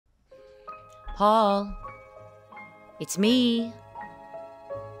Paul, it's me.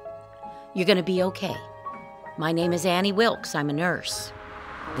 You're gonna be okay. My name is Annie Wilkes. I'm a nurse.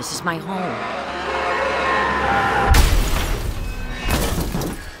 This is my home.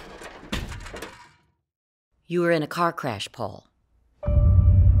 You were in a car crash, Paul.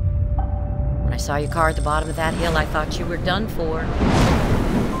 When I saw your car at the bottom of that hill, I thought you were done for.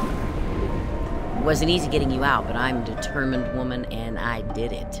 It wasn't easy getting you out, but I'm a determined woman, and I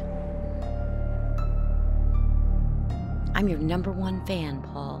did it. I'm your #1 fan,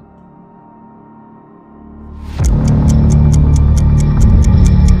 Paul.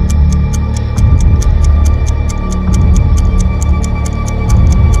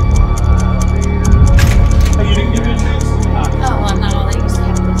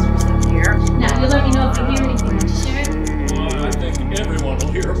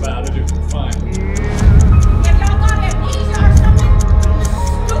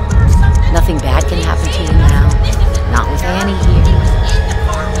 Nothing bad can happen to you now. Not with Annie here.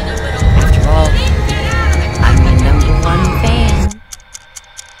 After all, I'm your #1 fan.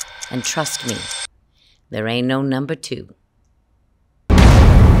 And trust me, there ain't no #2.